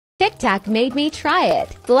TikTok made me try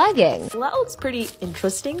it. Slugging. Well, that looks pretty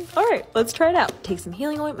interesting. All right, let's try it out. Take some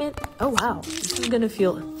healing ointment. Oh, wow. This is gonna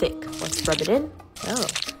feel thick. Let's rub it in. Oh,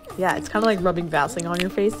 yeah, it's kind of like rubbing Vaseline on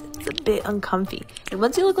your face. It's a bit uncomfy. And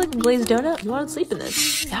once you look like a glazed donut, you want to sleep in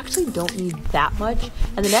this. You actually don't need that much.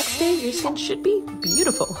 And the next day, your skin should be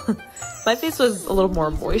beautiful. My face was a little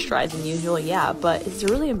more moisturized than usual, yeah, but is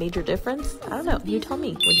there really a major difference? I don't know. You tell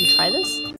me. Would you try this?